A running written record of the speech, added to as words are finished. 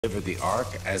Deliver the Ark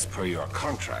as per your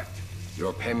contract.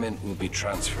 Your payment will be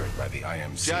transferred by the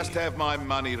IMC. Just have my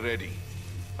money ready.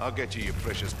 I'll get you your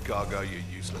precious cargo, you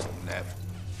useless nav.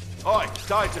 Oi,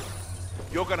 Titan!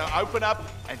 You're gonna open up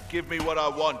and give me what I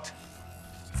want.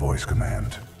 Voice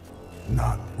command.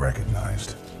 Not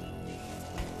recognized.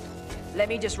 Let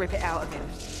me just rip it out of him.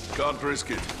 Can't risk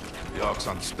it. The Ark's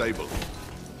unstable.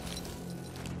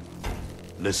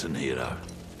 Listen, hero.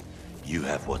 You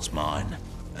have what's mine,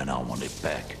 and I want it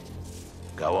back.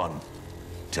 Go on.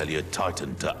 Tell your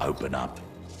Titan to open up.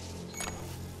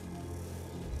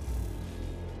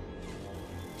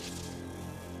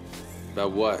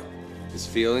 About what? His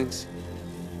feelings?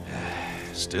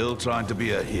 Still trying to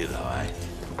be a hero, eh?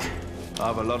 I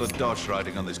have a lot of dosh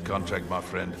riding on this contract, my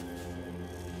friend.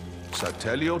 So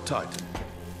tell your Titan,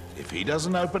 if he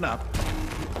doesn't open up,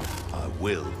 I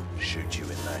will shoot you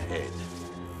in the head.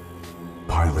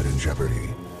 Pilot in jeopardy.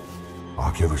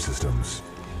 Ocular systems.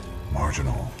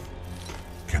 Marginal.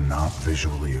 Cannot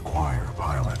visually acquire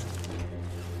pilot.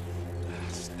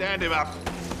 Stand him up.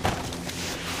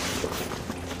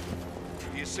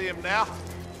 You see him now?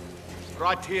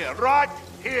 Right here, right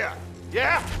here.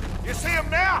 Yeah? You see him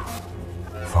now?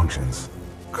 Functions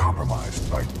compromised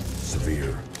by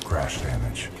severe crash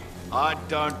damage. I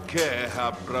don't care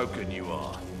how broken you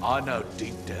are. I know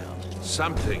deep down,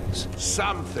 some things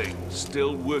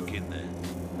still work in there.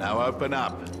 Now open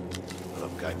up, or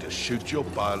I'm going to shoot your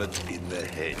pilot in the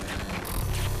head.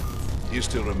 You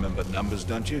still remember numbers,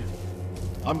 don't you?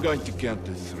 I'm going to count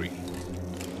to 3.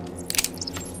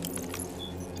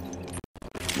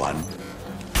 1, 2,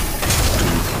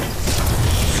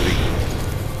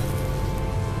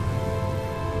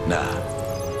 3. Nah,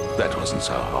 that wasn't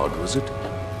so hard, was it?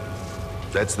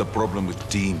 That's the problem with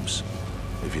teams.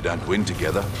 If you don't win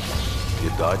together,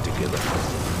 you die together.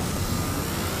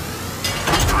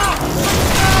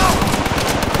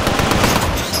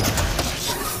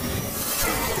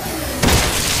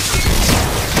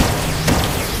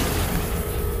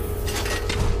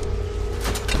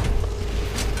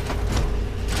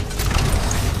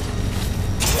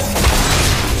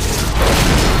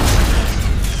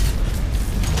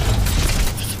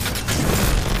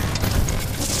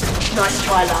 Nice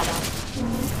try, lad.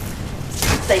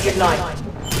 Say goodnight.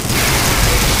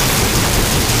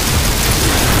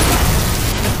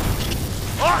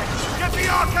 Alright, get the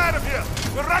Ark out of here!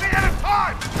 We're running out of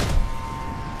time!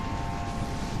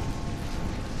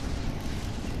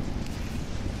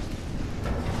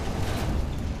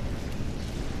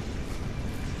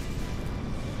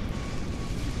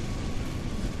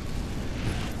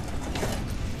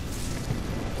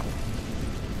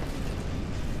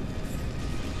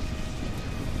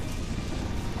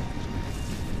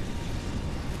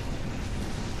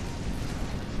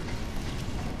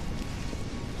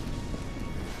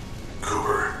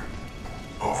 Cooper,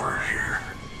 over here.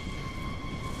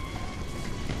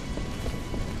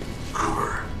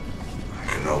 Cooper, I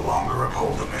can no longer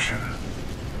uphold the mission.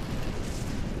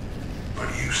 But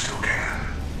you still can.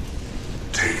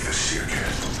 Take the seer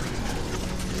kit.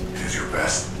 It is your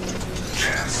best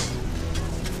chance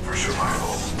for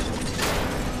survival.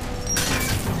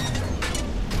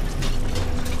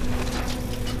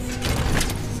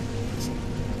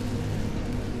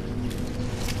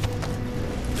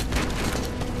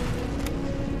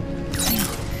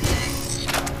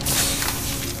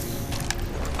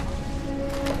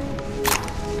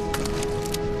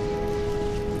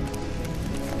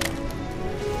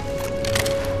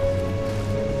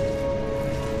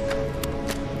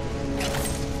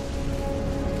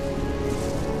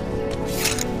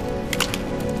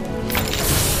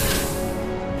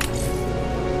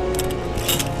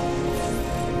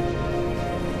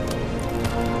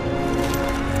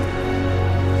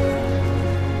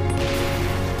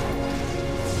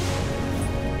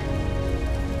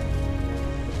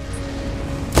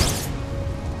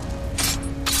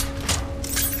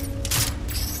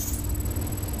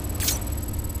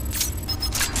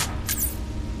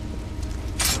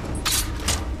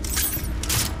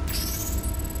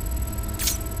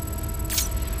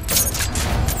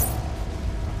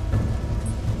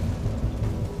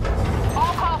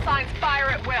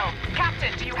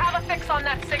 On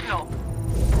that signal.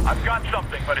 I've got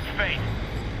something, but it's faint.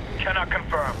 Cannot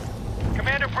confirm.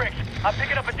 Commander Briggs, I'm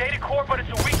picking up a data core, but it's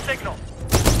a weak signal.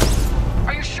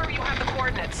 Are you sure you have the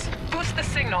coordinates? Boost the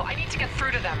signal. I need to get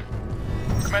through to them.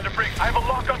 Commander Briggs, I have a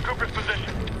lock on Cooper's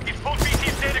position. He's pulled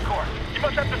BT's data core. You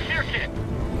must have the seer kit.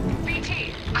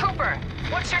 BT, Cooper,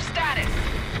 what's your status?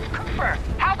 Cooper,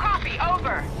 how copy?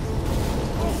 Over.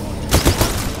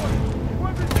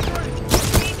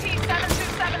 BT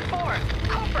 7274.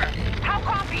 Cooper, how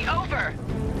copy? Over.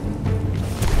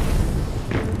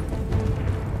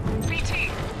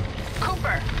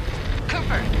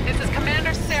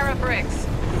 Briggs.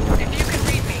 If you can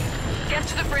read me, get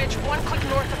to the bridge 1 click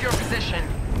north of your position.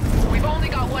 We've only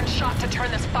got one shot to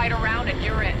turn this fight around and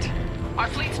you're it. Our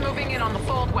fleet's moving in on the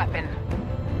fold weapon.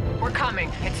 We're coming.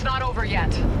 It's not over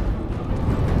yet.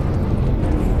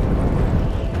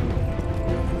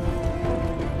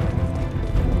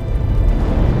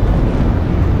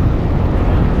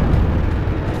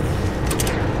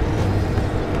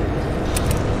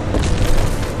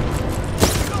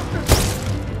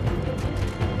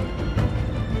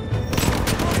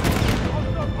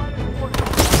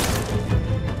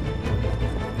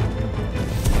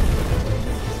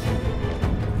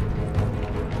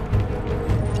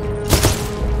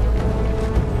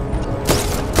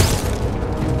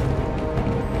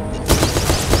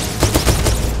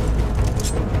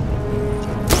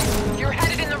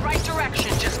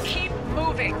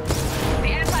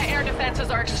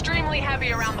 Are extremely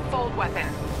heavy around the fold weapon.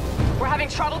 We're having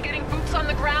trouble getting boots on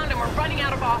the ground and we're running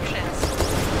out of options.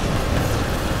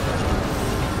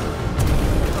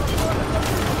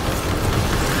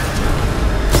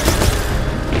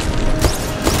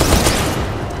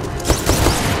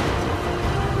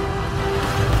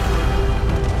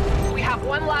 We have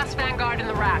one last Vanguard in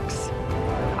the racks.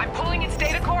 I'm pulling its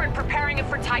data core and preparing it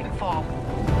for Titanfall.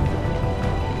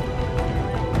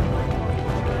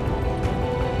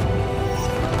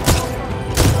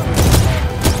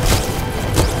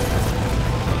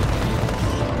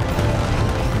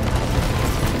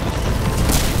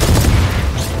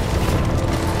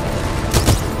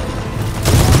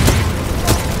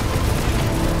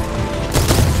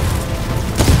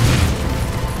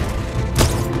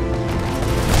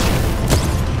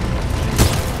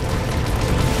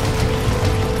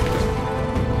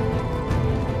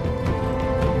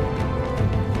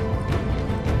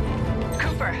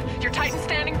 Your Titan's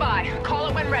standing by. Call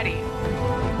it when ready.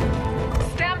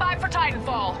 Stand by for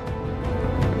Titanfall.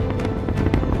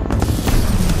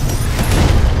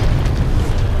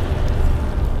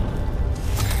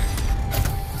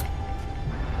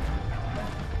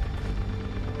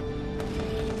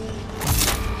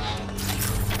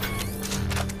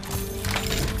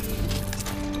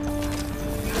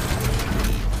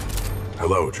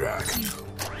 Hello, Jack.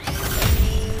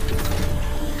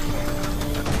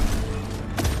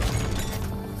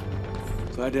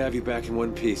 Glad to have you back in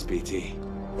one piece, BT.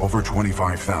 Over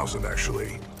 25,000,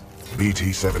 actually.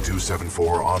 BT-7274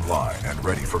 online and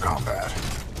ready for combat.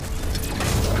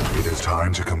 It is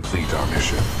time to complete our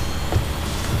mission.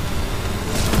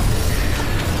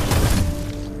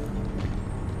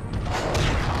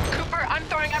 Cooper, I'm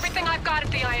throwing everything I've got at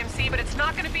the IMC, but it's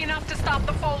not going to be enough to stop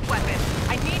the fold weapon.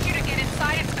 I need you to get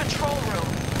inside its control room.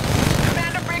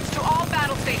 Commander Briggs to all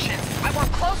battle stations. I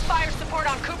want close fire support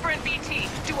on Cooper and BT.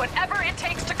 Do whatever it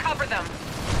takes to cover them.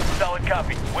 Solid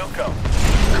copy. We'll go.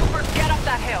 Cooper, get up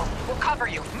that hill. We'll cover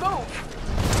you. Move!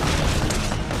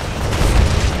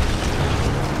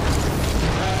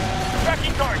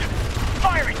 Tracking target.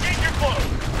 Firing. Danger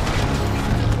close.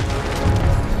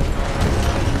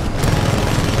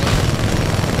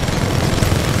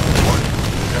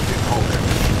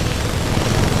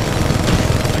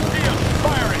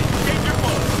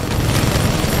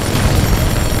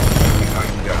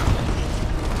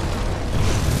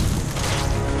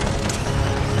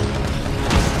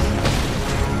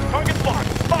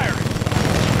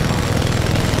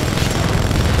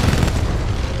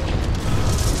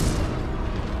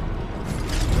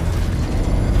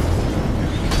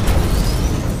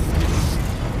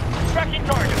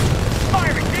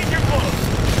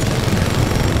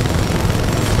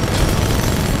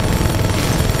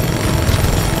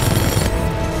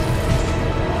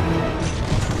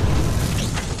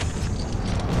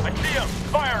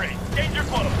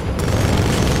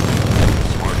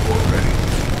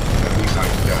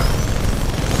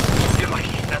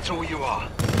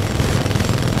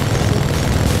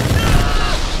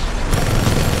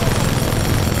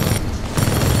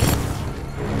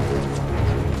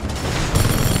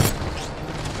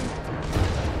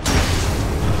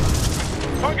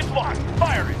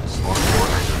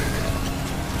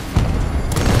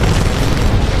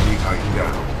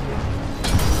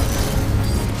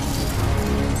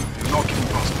 Knocking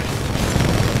prospect.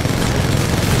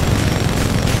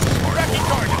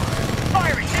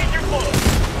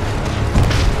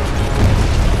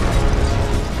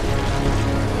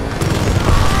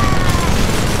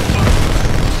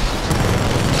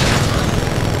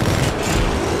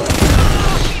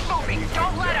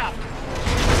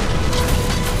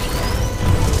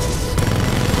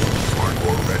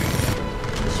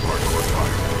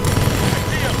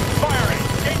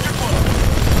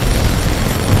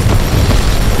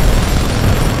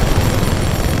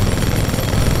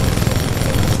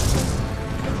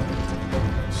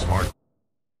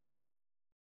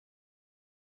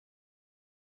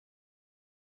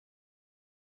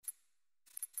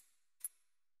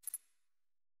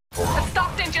 The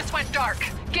Stockton just went dark.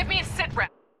 Give me a sit rep.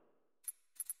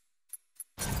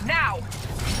 Now!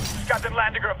 Captain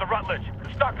Landiger of the Rutledge.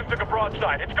 The Stockton took a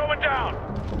broadside. It's going down!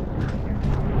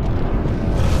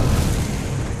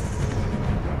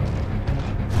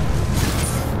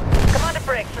 Commander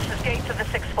Briggs, this is Gates of the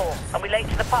 6-4. Are we late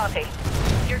to the party?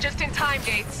 You're just in time,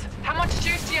 Gates. How much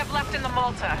juice do you have left in the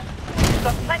Malta? We've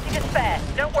got plenty to spare.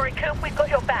 Don't worry, Coop, we've got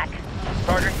your back.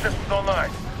 Targeting systems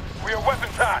online. We are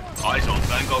weapons hot. Eyes on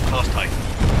Vanguard class Titan.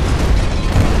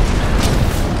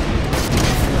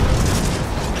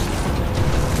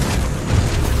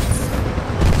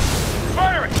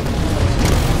 Firing!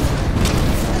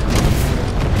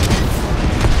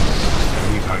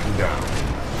 Keep hunting down.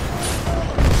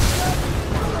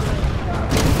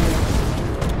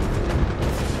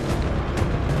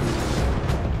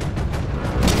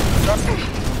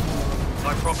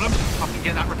 No problem. I can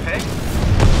get that repaired.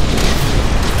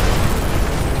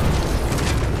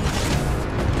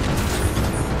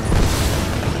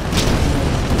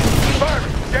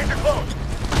 Firing! Danger close!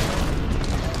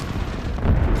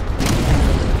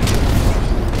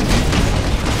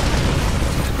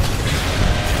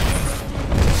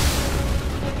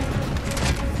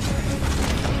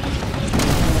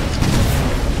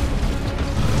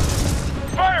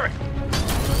 Firing!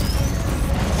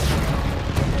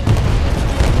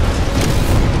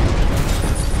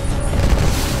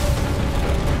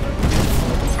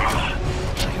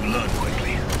 You learn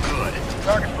quickly. Good.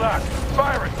 Target's locked.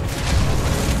 Firing!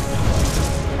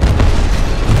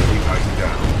 Keep hunting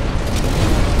down.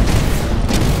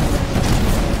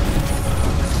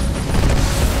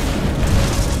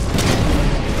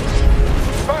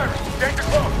 Firing! Danger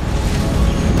close!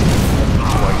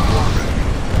 Light orbit.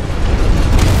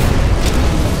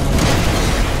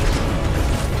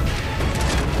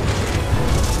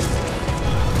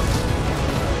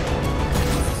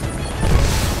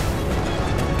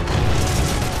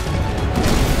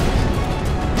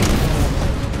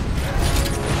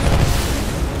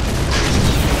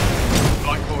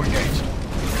 Flight core engaged.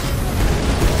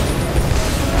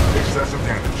 Excessive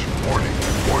damage. Warning.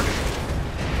 Warning.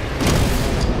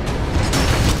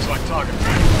 Select target.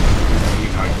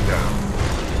 Keep hunting down.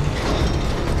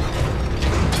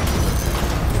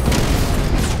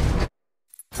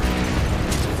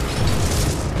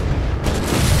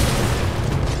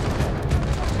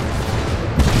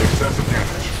 Excessive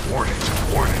damage. Warning.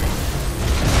 Warning.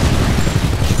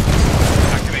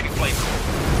 Activating flame core.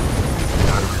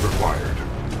 Battery required.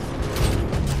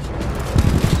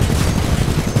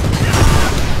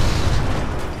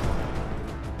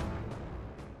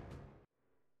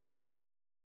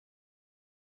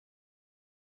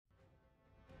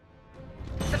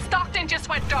 The Stockton just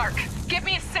went dark. Give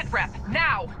me a sit rep.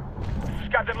 Now! This is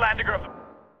Captain Landiger of the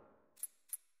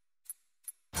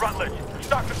Rutledge. The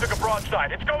Stockton took a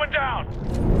broadside. It's going down!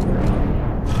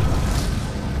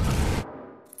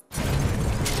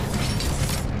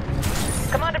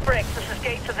 Commander Briggs, this is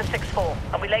Gates of the 6-4.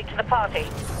 Are we late to the party?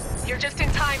 You're just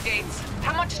in time, Gates.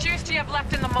 How much juice do you have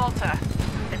left in the Malta?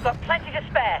 We've got plenty to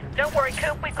spare. Don't worry,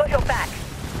 Coop, we've got your back.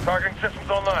 Targeting systems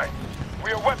online.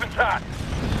 We are weapons hot.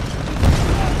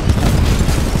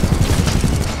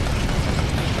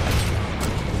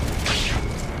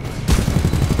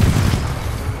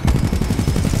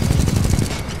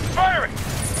 Firing!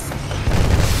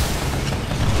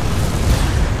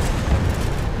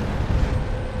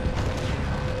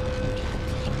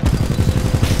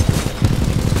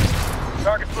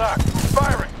 Target's locked.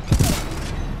 Firing!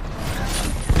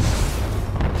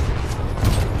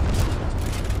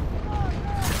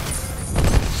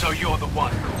 So you're the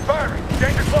one. Firing!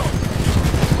 Danger close!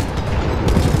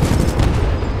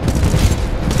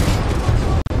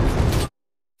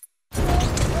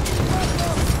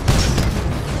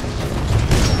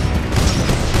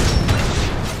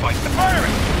 Fight the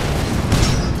Firing!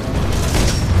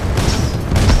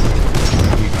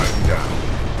 Keep hunting down.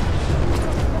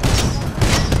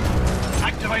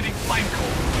 activating flame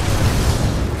core.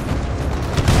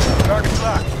 Target's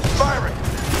locked. Firing!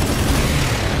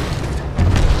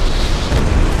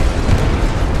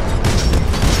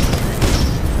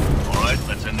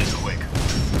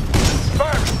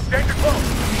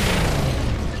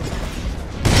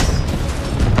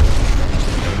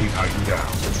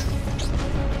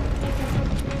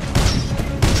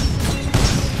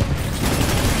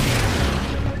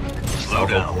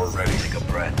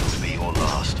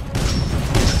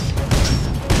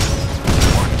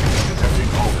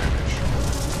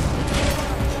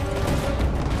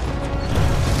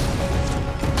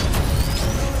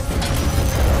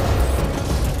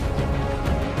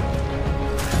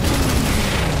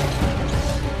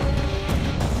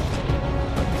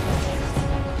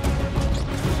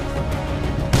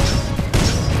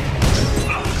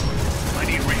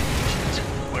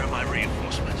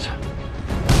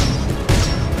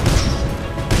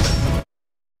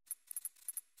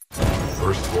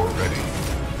 First floor ready.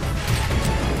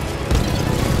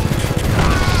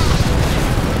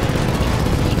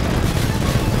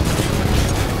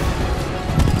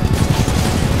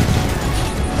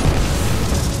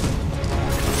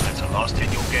 That's the last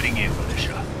hit you're getting here,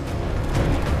 militia.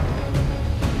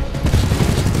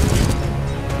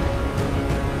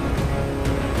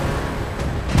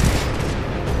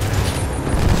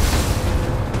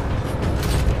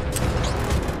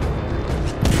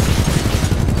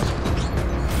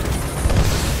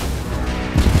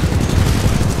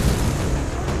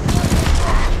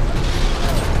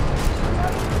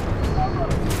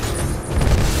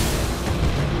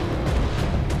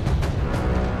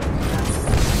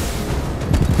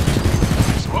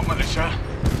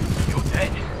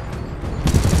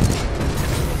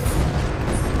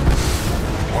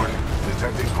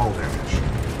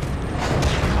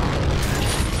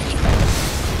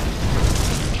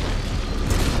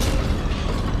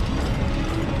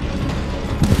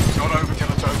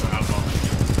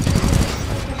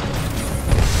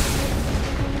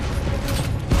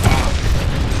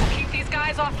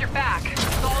 Off your back.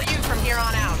 It's all you from here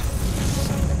on out.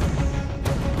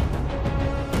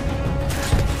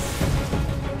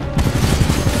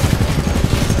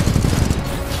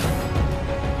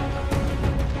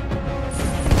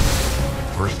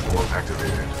 First floor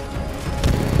activated.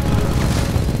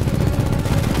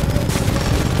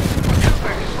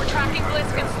 We're tracking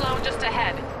Blisk and Sloan just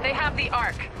ahead. They have the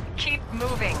Ark. Keep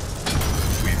moving.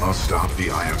 We must stop the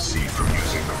IMC from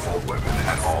using the Fold weapon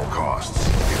at all costs.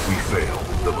 If we fail,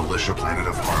 the militia planet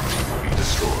of Harmony will be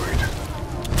destroyed.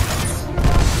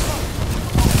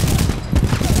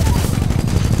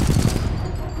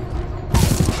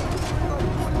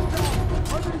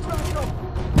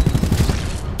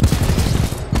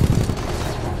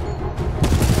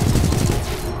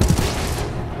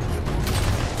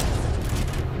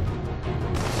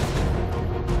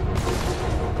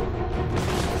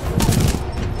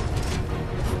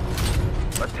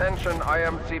 Attention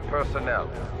IMC personnel.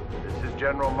 This is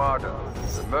General Mardo.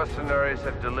 The mercenaries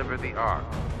have delivered the Ark.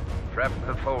 Prep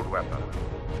the Fold weapon.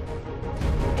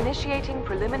 Initiating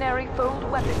preliminary fold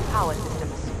weapon power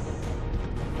systems.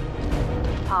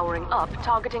 Powering up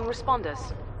targeting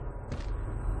responders.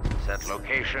 Set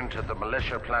location to the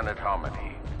militia planet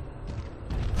Harmony.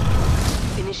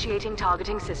 Initiating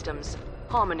targeting systems.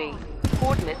 Harmony.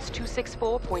 Coordinates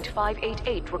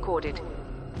 264.588 recorded.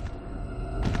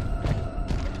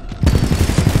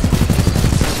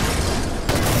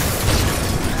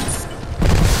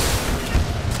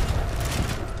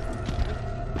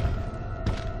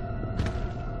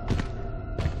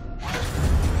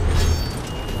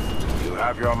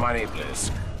 Have your money,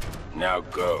 Blisk. Now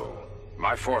go.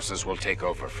 My forces will take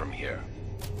over from here.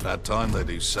 About time they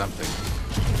do something.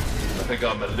 I think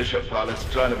our militia pilot's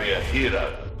trying to be a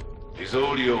hero. He's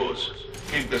all yours.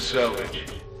 Keep the salvage.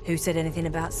 Who said anything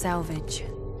about salvage?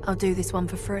 I'll do this one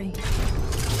for free.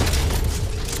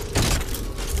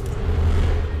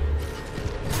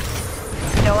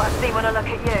 You know what I see when I look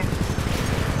at you?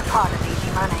 A part of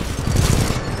easy money.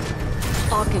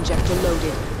 Arc injector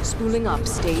loaded. Spooling up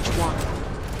stage 1.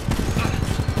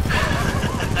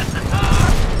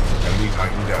 Enemy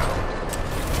Titan down.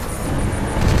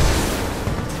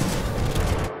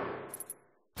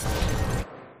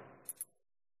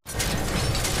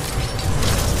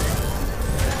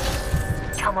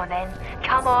 Come on then.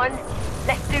 Come on.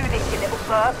 Let's do this, you little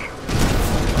Burke.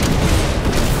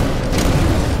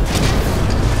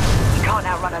 You can't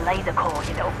outrun a laser core,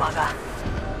 you little bugger.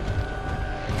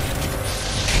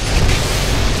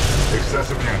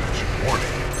 Excessive damage. Warning.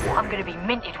 I'm gonna be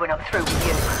minted when I'm through with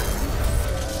you.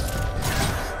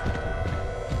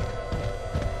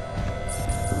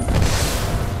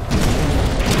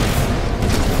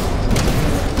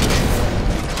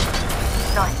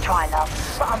 Nice try, love,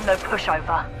 but I'm no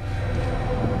pushover.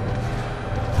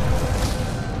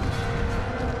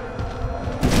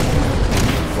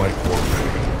 Flight 4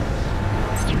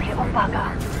 ready. You little bugger.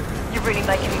 You're really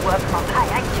making me work for my pay,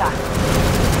 ain't ya?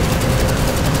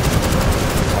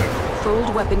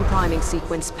 Fold weapon priming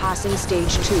sequence passing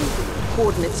stage 2.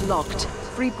 Coordinates locked.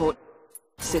 Freeport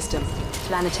system.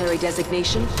 Planetary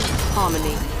designation,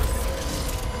 Harmony.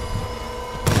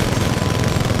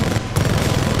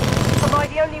 Am I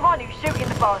the only one who's shooting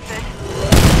the bastard?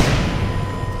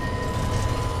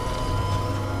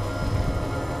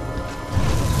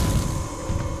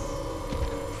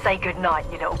 Say goodnight,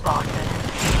 you little bastard.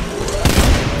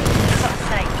 Gotta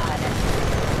say, pilot,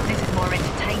 this is more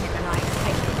entertaining than I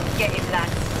expected. Get him,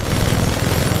 lads.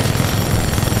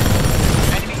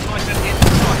 Enemy Titan in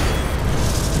sight.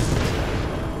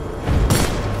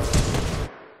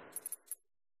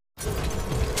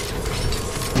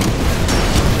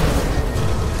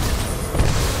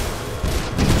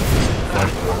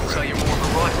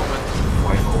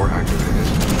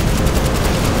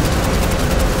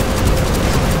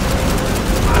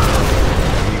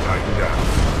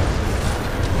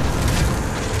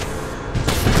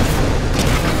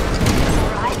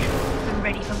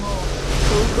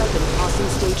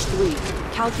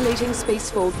 Calculating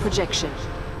spacefold projection.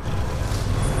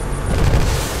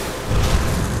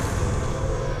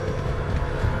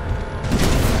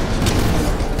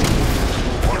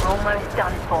 You're almost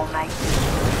done for, mate.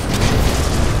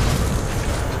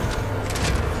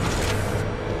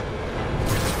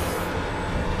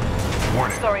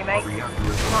 Warning. Sorry, mate. Reactor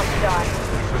is Time to die.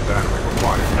 the battery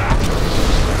required now.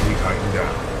 Be tightened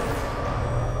down.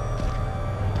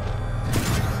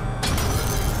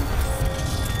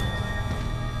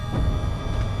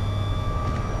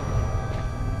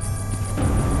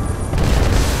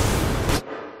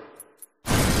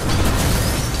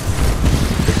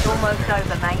 It's almost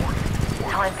over, mate.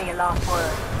 Time for your last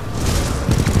word.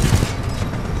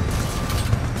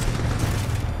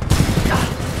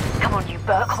 Come on, you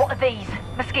Burke. What are these?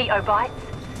 Mosquito bites?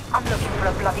 I'm looking for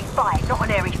a bloody fight, not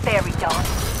an airy fairy dance.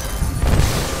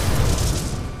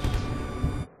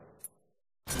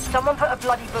 Someone put a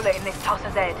bloody bullet in this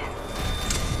tosser's head.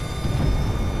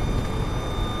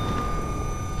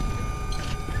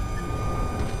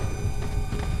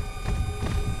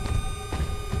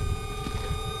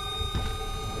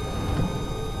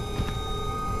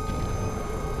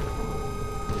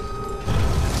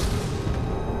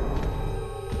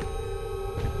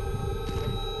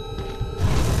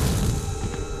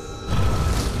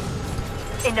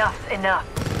 Enough's enough.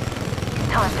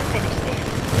 Time to finish this.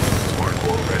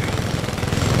 Hardcore ready.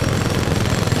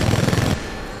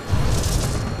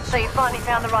 So you finally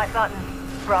found the right button.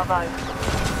 Bravo.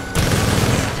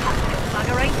 Tough little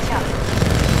bugger, ain't ya?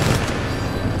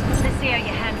 Let's see how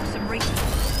you handle some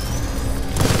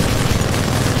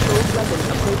Controlled weapon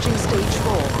approaching stage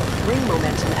 4. Ring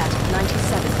momentum at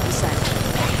 97%.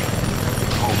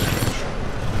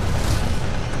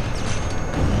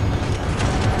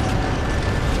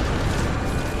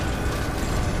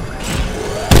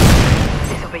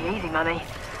 This'll be easy money.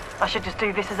 I should just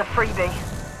do this as a freebie.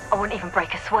 I wouldn't even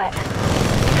break a sweat.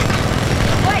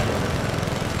 Wait!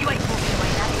 You ain't walking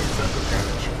away now.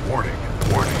 Disadvantage. Warning.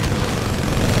 Warning.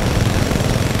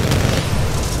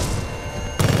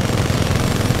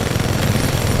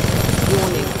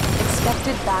 Warning.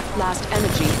 Expected backblast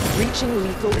energy reaching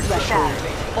lethal threshold.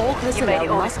 All personnel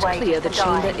must clear the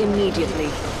chamber immediately.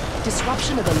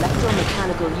 Disruption of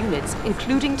electromechanical units,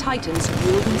 including Titans,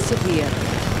 will be severe.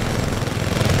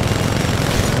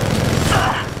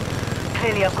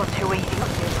 Clearly I've gone too easy on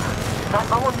you. But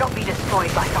I will not be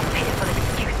destroyed by some pitiful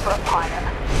excuse for a pilot.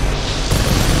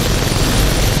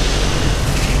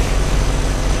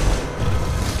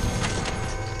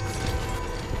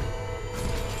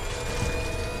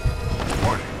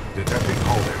 Warning. Detecting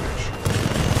hull damage.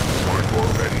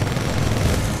 Hardcore ready.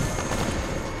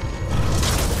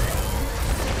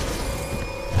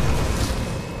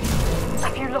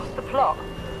 Have you lost the plot?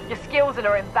 Your skills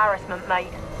are an embarrassment,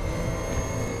 mate.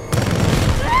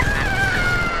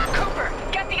 Cooper,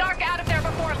 get the Ark out of there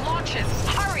before it launches.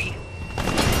 Hurry!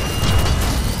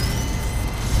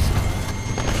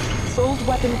 Fold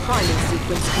weapon priming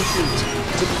sequence complete.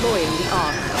 Deploying the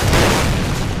Ark.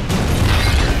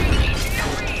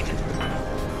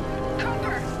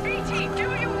 Cooper, BT, do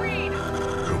you read?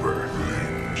 Cooper, the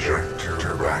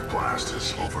injector backblast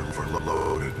has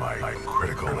overloaded my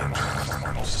critical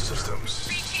internal systems.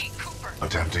 BT, Cooper.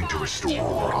 Attempting to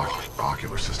restore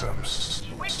ocular systems.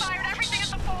 We fired everything at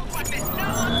the fold weapon. No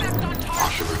effect on target.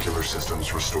 Ocular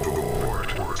systems restored.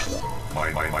 My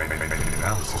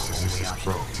analysis is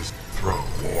throw.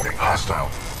 Warning. Hostile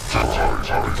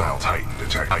Titan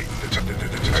detected.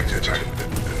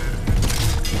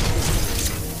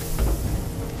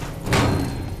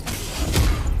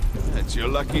 It's your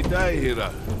lucky day,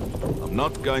 hero. I'm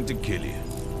not going to kill you.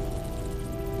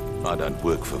 I don't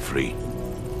work for free.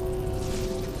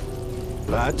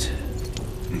 But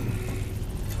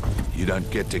you don't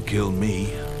get to kill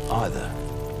me either.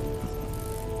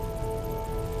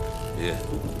 Yeah,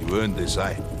 you earned this,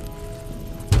 eh?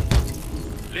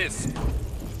 Liz,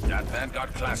 that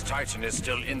Vanguard-class Titan is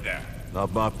still in there.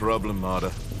 Not my problem,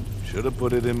 Marta. Should have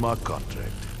put it in my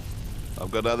contract.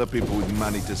 I've got other people with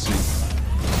money to see.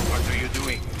 What are you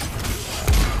doing?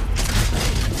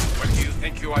 What do you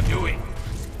think you are doing?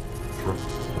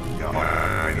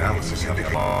 My analysis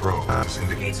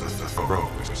indicates that the throw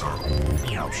is our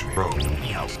only option.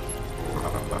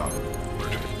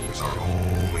 Is our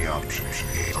only option.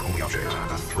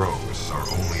 The throw is our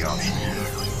only option.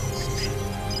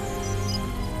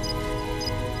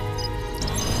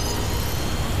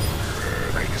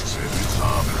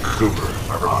 Cooper,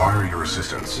 I require your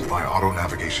assistance. My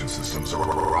auto-navigation systems are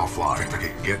offline.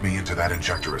 Get me into that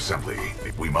injector assembly.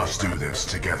 We must do this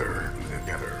together.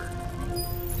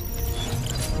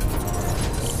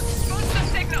 Boost the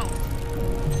signal.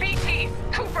 BT,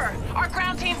 Our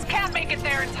ground teams can't make it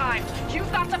there in time.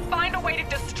 You've got to find a way to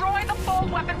destroy the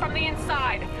fold weapon from the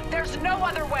inside. There's no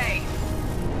other way.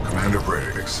 Commander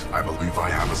Briggs, I believe I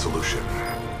have a solution.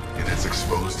 In its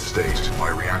exposed state, my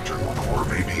reactor core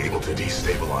may be able to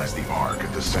destabilize the arc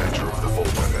at the center of the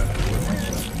fold weapon.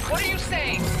 What are you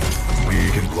saying?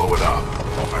 We can blow it up.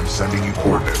 I'm sending you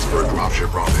coordinates for a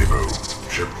dropship rendezvous.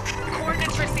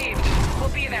 Coordinates received. We'll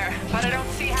be there, but I don't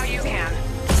see how you can.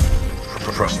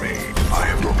 Trust me, I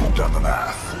have done the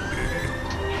math.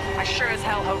 I sure as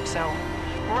hell hope so.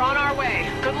 We're on our way.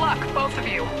 Good luck, both of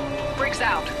you. Briggs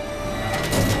out.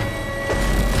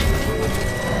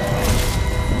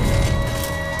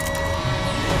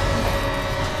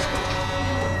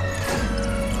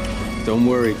 Don't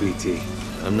worry, BT.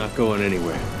 I'm not going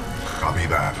anywhere. Copy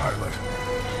that, pilot.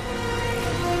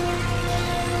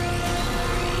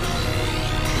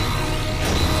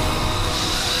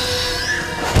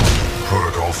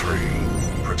 Protocol 3.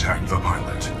 Protect the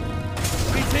pilot.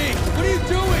 BT, what are you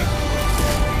doing?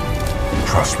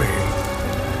 Trust me.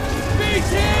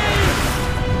 BT!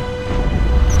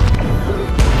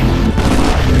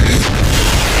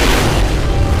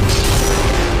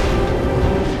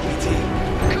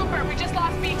 Cooper, we just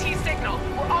lost BT signal.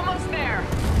 We're almost there.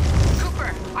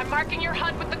 Cooper, I'm marking your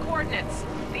HUD with the coordinates.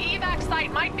 The evac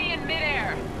site might be in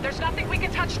midair. There's nothing we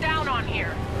can touch down on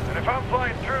here. And if I'm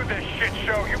flying through this shit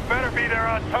show, you better be there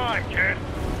on time, kid.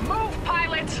 Move,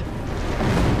 pilot!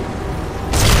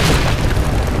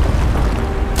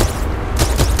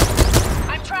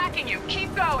 I'm tracking you.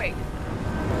 Keep going.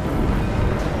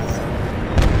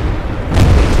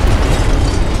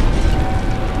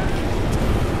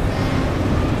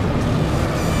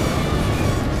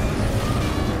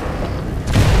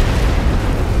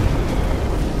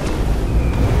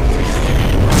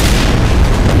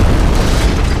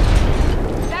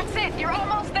 That's it. You're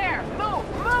almost there. Move,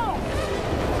 move!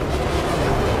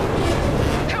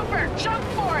 Cooper, jump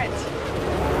for it!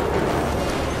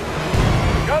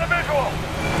 Got a visual!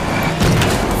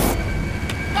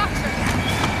 Boxer!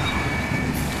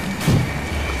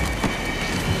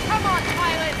 Come on,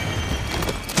 pilot!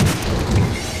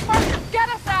 Parker, get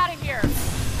us out of here!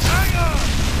 Hang on!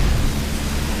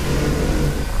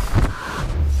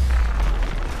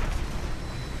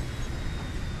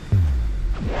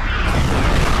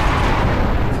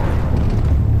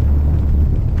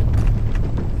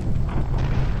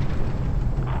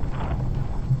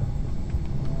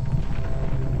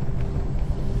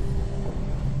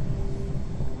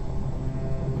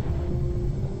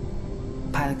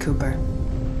 Pilot Cooper.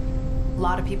 A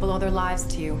lot of people owe their lives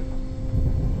to you.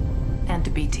 And to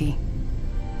BT.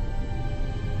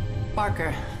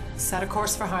 Barker, set a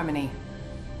course for Harmony.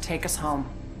 Take us home.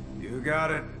 You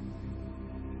got it.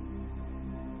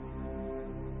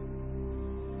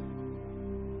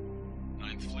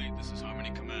 Ninth Fleet, this is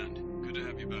Harmony Command. Good to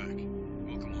have you back.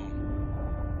 Welcome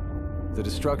home. The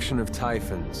destruction of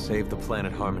Typhon saved the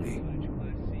planet Harmony.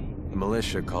 The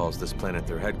militia calls this planet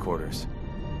their headquarters.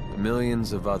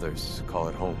 Millions of others call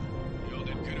it home. Y'all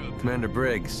did good up. Commander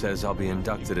Briggs says I'll be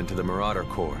inducted into the Marauder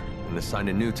Corps and assigned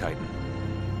a new Titan.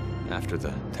 After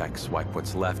the techs wipe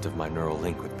what's left of my neural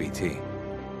link with BT.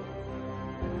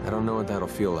 I don't know what that'll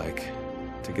feel like,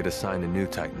 to get assigned a new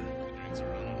Titan. Good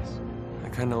are on us. I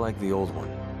kinda like the old one.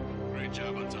 Great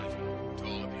job on Typhon. To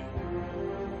all of you.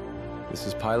 This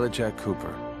is Pilot Jack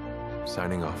Cooper,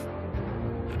 signing off.